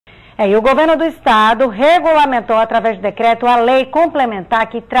E o Governo do Estado regulamentou, através de decreto, a lei complementar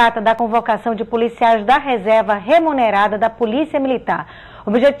que trata da convocação de policiais da reserva remunerada da Polícia Militar. O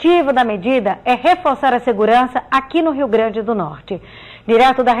objetivo da medida é reforçar a segurança aqui no Rio Grande do Norte.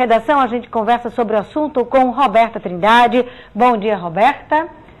 Direto da redação, a gente conversa sobre o assunto com Roberta Trindade. Bom dia, Roberta.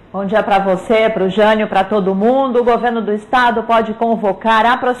 Bom dia para você, para o Jânio, para todo mundo. O Governo do Estado pode convocar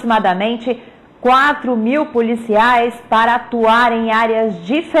aproximadamente 4.000 policiais para atuar em áreas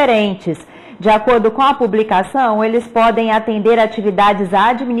diferentes. De acordo com a publicação, eles podem atender atividades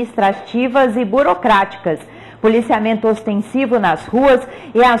administrativas e burocráticas, policiamento ostensivo nas ruas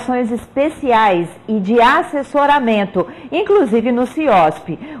e ações especiais e de assessoramento, inclusive no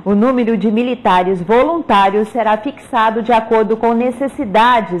CIOSP. O número de militares voluntários será fixado de acordo com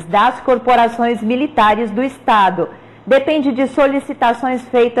necessidades das corporações militares do Estado. Depende de solicitações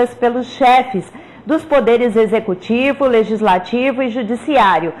feitas pelos chefes dos poderes executivo, legislativo e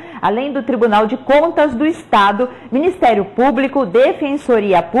judiciário, além do Tribunal de Contas do Estado, Ministério Público,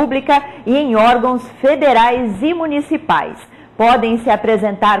 Defensoria Pública e em órgãos federais e municipais. Podem se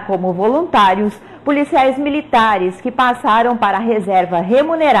apresentar como voluntários policiais militares que passaram para a reserva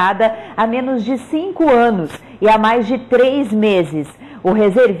remunerada há menos de 5 anos e há mais de 3 meses. O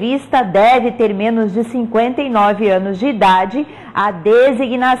reservista deve ter menos de 59 anos de idade. A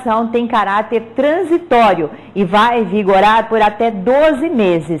designação tem caráter transitório e vai vigorar por até 12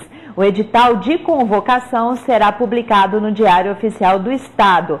 meses. O edital de convocação será publicado no Diário Oficial do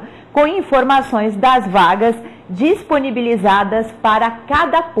Estado, com informações das vagas disponibilizadas para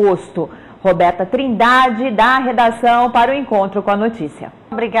cada posto. Roberta Trindade, da redação para o Encontro com a Notícia.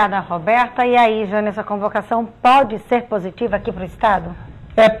 Obrigada, Roberta. E aí, Jânio, essa convocação pode ser positiva aqui para o Estado?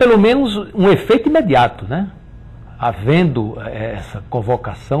 É pelo menos um efeito imediato, né? Havendo essa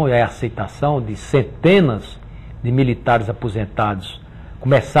convocação e a aceitação de centenas de militares aposentados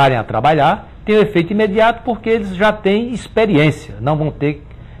começarem a trabalhar, tem um efeito imediato porque eles já têm experiência, não vão ter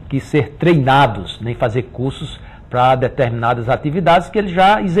que ser treinados, nem fazer cursos para determinadas atividades que eles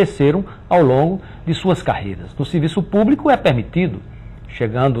já exerceram ao longo de suas carreiras. No serviço público é permitido,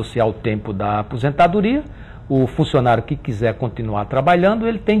 chegando-se ao tempo da aposentadoria, o funcionário que quiser continuar trabalhando,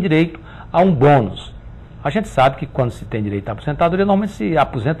 ele tem direito a um bônus. A gente sabe que quando se tem direito à aposentadoria, normalmente se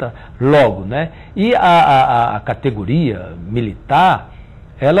aposenta logo, né? E a categoria militar,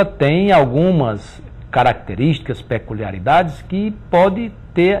 ela tem algumas características, peculiaridades que pode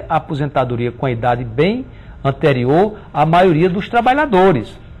ter a aposentadoria com a idade bem anterior à maioria dos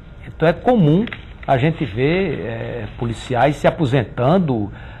trabalhadores. Então é comum a gente ver policiais se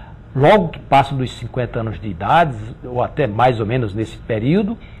aposentando logo que passam dos 50 anos de idade, ou até mais ou menos nesse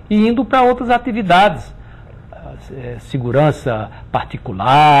período, e indo para outras atividades, segurança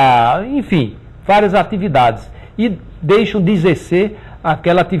particular, enfim, várias atividades, e deixam de exercer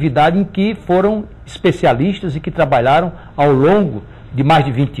aquela atividade em que foram especialistas e que trabalharam ao longo de mais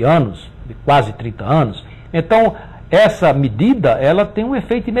de 20 anos, de quase 30 anos. Então, essa medida, ela tem um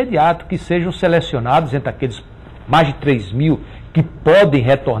efeito imediato, que sejam selecionados entre aqueles mais de 3.000 que podem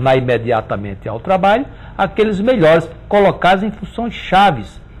retornar imediatamente ao trabalho, aqueles melhores, colocados em funções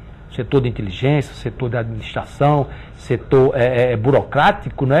chaves, setor de inteligência, setor de administração, setor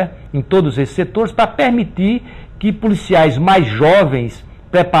burocrático, né? Em todos esses setores, para permitir que policiais mais jovens,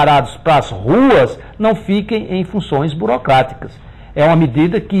 preparados para as ruas, não fiquem em funções burocráticas. É uma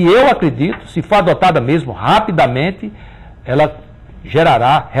medida que eu acredito, se for adotada mesmo rapidamente, ela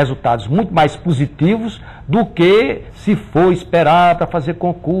gerará resultados muito mais positivos do que se for esperar para fazer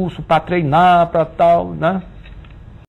concurso, para treinar, para tal, né?